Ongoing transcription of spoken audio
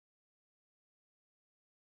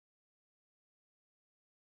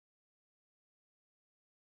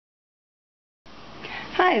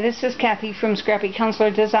Hi, this is Kathy from Scrappy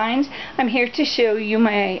Counselor Designs. I'm here to show you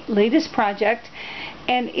my latest project,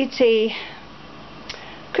 and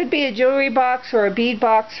could be a jewelry box or a bead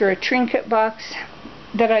box or a trinket box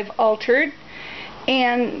that I've altered.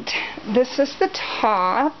 And this is the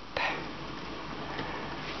top.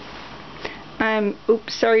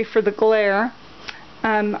 Oops, sorry for the glare.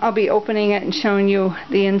 I'll be opening it and showing you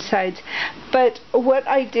the insides. But what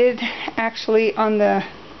I did actually on the,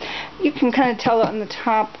 you can kind of tell it on the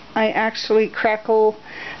top, I actually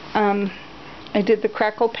I did the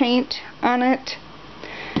crackle paint on it,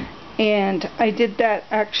 and I did that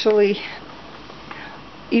actually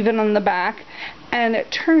even on the back, and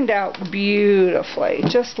it turned out beautifully.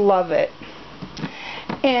 Just love it.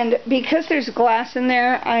 And because there's glass in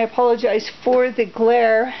there, I apologize for the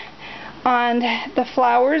glare. On the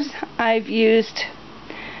flowers, I've used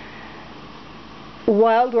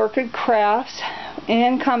Wild Orchid Crafts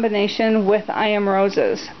in combination with I Am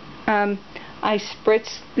Roses. I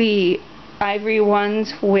spritzed the ivory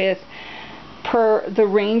ones with the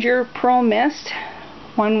Ranger Pearl Mist.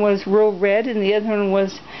 One was real red and the other one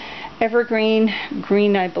was evergreen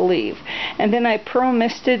green, I believe. And then I pearl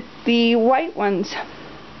misted the white ones.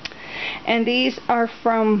 And these are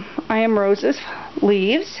from I Am Roses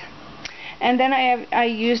leaves. And then I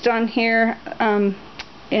used on here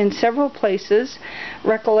in several places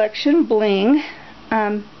Recollection Bling.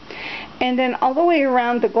 And then all the way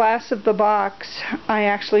around the glass of the box, I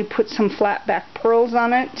actually put some flat back pearls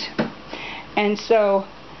on it. And so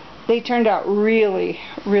they turned out really,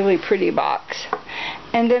 really pretty box.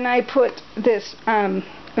 And then I put this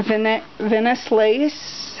Venice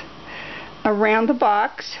lace around the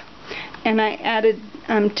box. And I added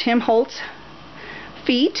Tim Holtz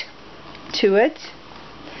feet to it.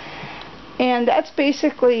 And that's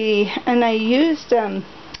basically, and I used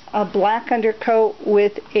a black undercoat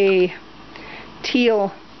with a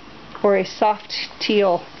teal or a soft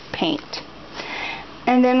teal paint.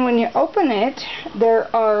 And then when you open it,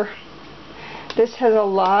 this has a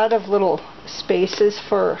lot of little spaces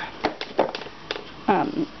for,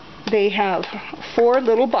 they have 4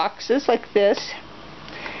 little boxes like this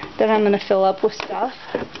that I'm going to fill up with stuff.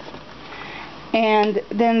 And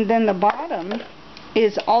then the bottom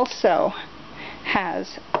is also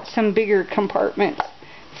has some bigger compartments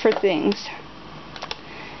for things.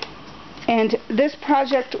 And this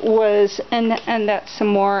project was, and that's some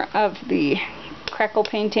more of the crackle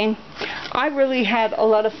painting. I really had a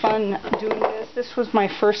lot of fun doing this. This was my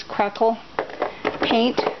first crackle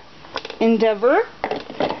paint endeavor,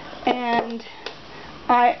 and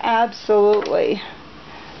I absolutely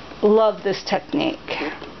love this technique.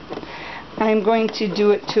 I'm going to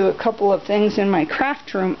do it to a couple of things in my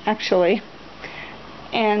craft room actually.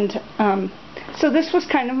 And so this was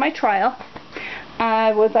kind of my trial.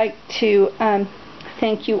 I would like to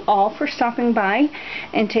thank you all for stopping by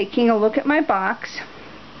and taking a look at my box.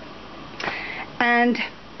 And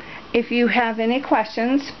if you have any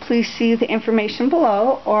questions, please see the information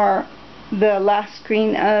below, or the last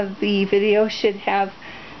screen of the video should have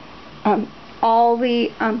all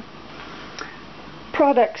the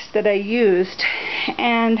products that I used.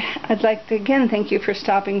 And I'd like to again thank you for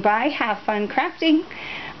stopping by. Have fun crafting.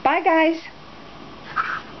 Bye guys.